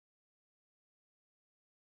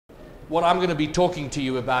what I'm going to be talking to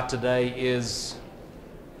you about today is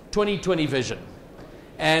 2020 vision.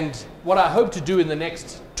 And what I hope to do in the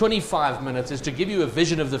next 25 minutes is to give you a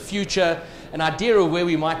vision of the future, an idea of where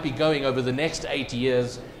we might be going over the next 8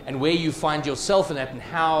 years, and where you find yourself in that and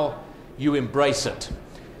how you embrace it.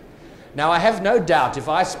 Now, I have no doubt if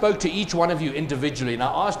I spoke to each one of you individually and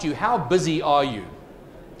I asked you, how busy are you?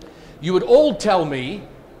 You would all tell me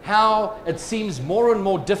how it seems more and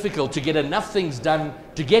more difficult to get enough things done,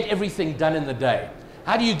 to get everything done in the day.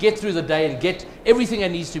 How do you get through the day and get everything that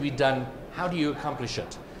needs to be done? How do you accomplish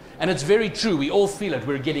it? And it's very true. We all feel it.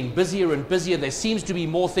 We're getting busier and busier. There seems to be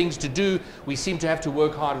more things to do. We seem to have to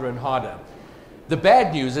work harder and harder. The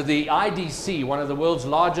bad news is the IDC, one of the world's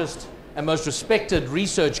largest and most respected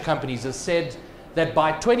research companies, has said that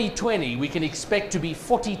by 2020 we can expect to be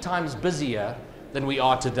 40 times busier than we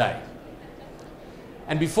are today.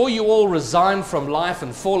 And before you all resign from life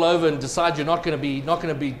and fall over and decide you're not going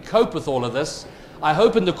to cope with all of this, I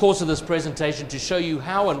hope in the course of this presentation to show you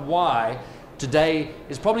how and why today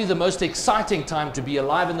is probably the most exciting time to be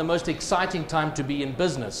alive and the most exciting time to be in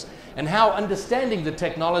business, and how understanding the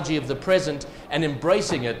technology of the present and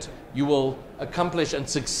embracing it, you will accomplish and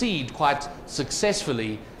succeed quite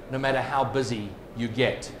successfully no matter how busy you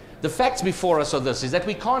get. The facts before us are this, is that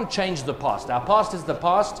we can't change the past. Our past is the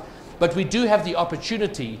past, but we do have the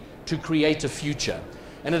opportunity to create a future.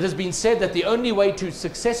 And it has been said that the only way to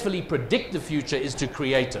successfully predict the future is to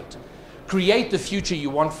create it. Create the future you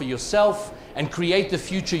want for yourself and create the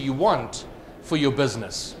future you want for your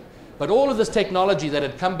business. But all of this technology that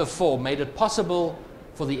had come before made it possible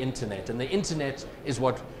for the internet. And the internet is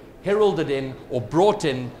what heralded in or brought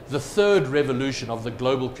in the third revolution of the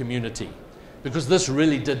global community. Because this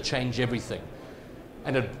really did change everything.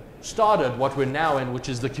 And it started what we're now in, which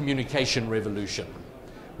is the communication revolution,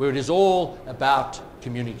 where it is all about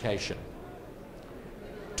communication.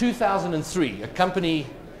 2003, a company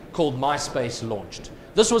called MySpace launched.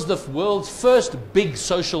 This was the world's first big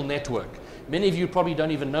social network. Many of you probably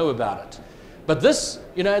don't even know about it. But this,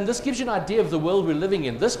 and this gives you an idea of the world we're living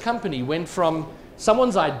in. This company went from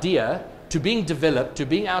someone's idea to being developed, to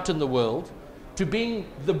being out in the world, to being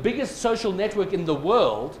the biggest social network in the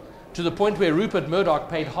world, to the point where Rupert Murdoch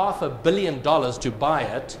paid $500 million to buy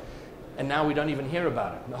it, and now we don't even hear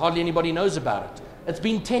about it. Hardly anybody knows about it. It's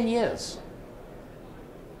been 10 years.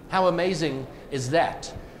 How amazing is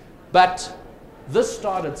that? But this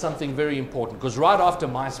started something very important, because right after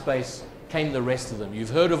MySpace came the rest of them.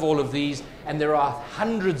 You've heard of all of these, and there are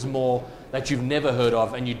hundreds more that you've never heard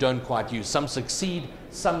of and you don't quite use. Some succeed,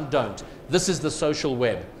 some don't. This is the social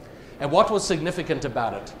web. And what was significant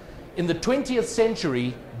about it? In the 20th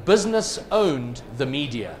century, business owned the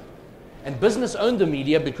media. And business owned the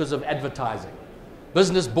media because of advertising.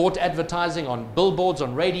 Business bought advertising on billboards,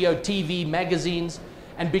 on radio, TV, magazines.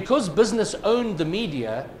 And because business owned the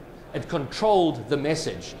media, it controlled the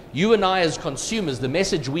message. You and I as consumers, the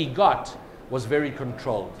message we got was very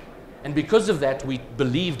controlled. And because of that, we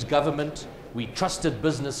believed government, we trusted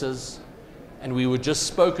businesses, and we were just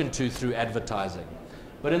spoken to through advertising.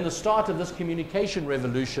 But in the start of this communication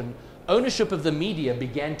revolution, ownership of the media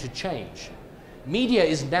began to change. Media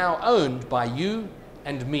is now owned by you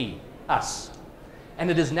and me, us.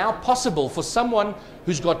 And it is now possible for someone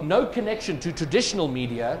who's got no connection to traditional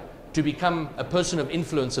media to become a person of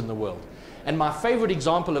influence in the world. And my favorite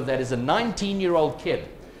example of that is a 19-year-old kid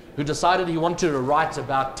who decided he wanted to write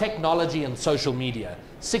about technology and social media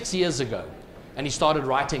 6 years ago. And he started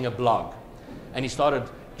writing a blog. And he started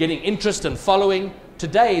getting interest and following.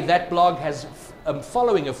 Today, that blog has a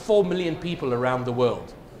following of 4 million people around the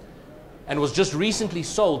world, and was just recently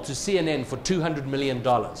sold to CNN for $200 million.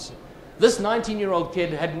 This 19-year-old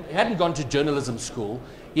kid hadn't gone to journalism school.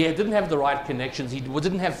 He didn't have the right connections. He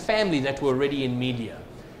didn't have family that were already in media.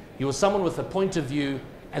 He was someone with a point of view,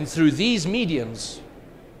 and through these mediums,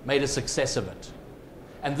 made a success of it.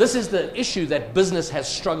 And this is the issue that business has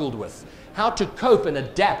struggled with. How to cope and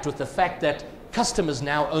adapt with the fact that customers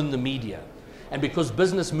now own the media. And because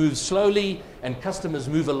business moves slowly and customers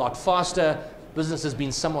move a lot faster, business has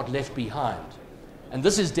been somewhat left behind. And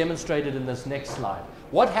this is demonstrated in this next slide.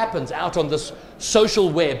 What happens out on this social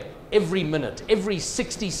web every minute, every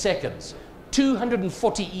 60 seconds?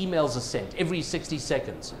 240 emails are sent every 60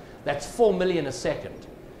 seconds. That's 4 million a second.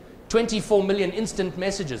 24 million instant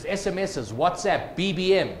messages, SMSs, WhatsApp,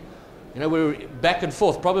 BBM. We're back and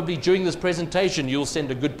forth. Probably during this presentation, you'll send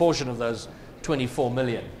a good portion of those 24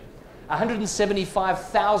 million.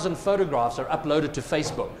 175,000 photographs are uploaded to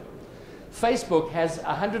Facebook. Facebook has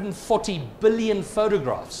 140 billion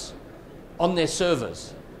photographs on their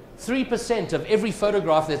servers. 3% of every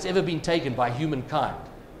photograph that's ever been taken by humankind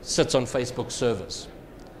sits on Facebook servers.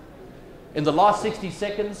 In the last 60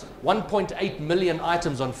 seconds, 1.8 million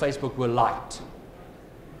items on Facebook were liked.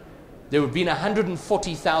 There have been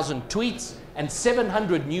 140,000 tweets, and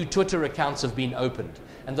 700 new Twitter accounts have been opened.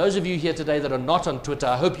 And those of you here today that are not on Twitter,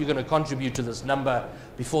 I hope you're going to contribute to this number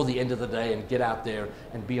before the end of the day and get out there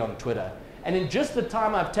and be on Twitter. And in just the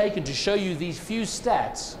time I've taken to show you these few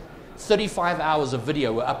stats, 35 hours of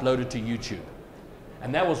video were uploaded to YouTube.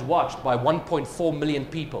 And that was watched by 1.4 million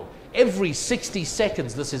people. Every 60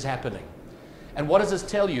 seconds this is happening. And what does this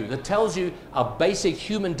tell you? It tells you our basic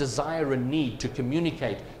human desire and need to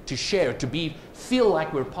communicate, to share, to feel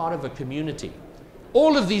like we're part of a community.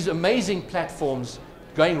 All of these amazing platforms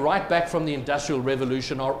going right back from the Industrial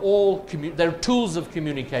Revolution are they're tools of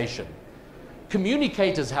communication.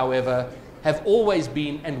 Communicators, however, have always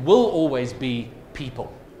been and will always be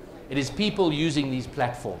people. It is people using these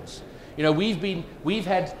platforms. You know, we've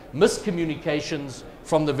had miscommunications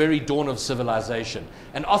from the very dawn of civilization.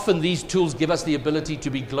 And often these tools give us the ability to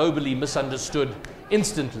be globally misunderstood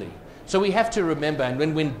instantly. So we have to remember,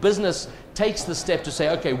 and when business takes the step to say,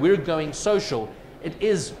 okay, we're going social, it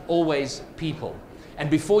is always people. And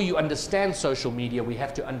before you understand social media, we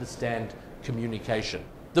have to understand communication.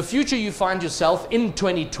 The future you find yourself in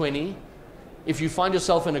 2020, if you find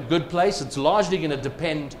yourself in a good place, it's largely going to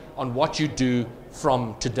depend on what you do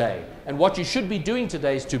from today. And what you should be doing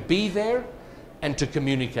today is to be there and to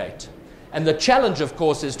communicate. And the challenge, of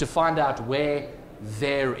course, is to find out where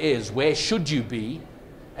there is, where should you be,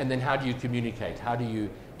 and then how do you communicate, how do you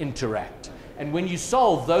interact. And when you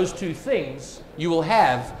solve those two things, you will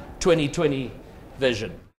have 2020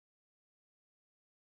 vision.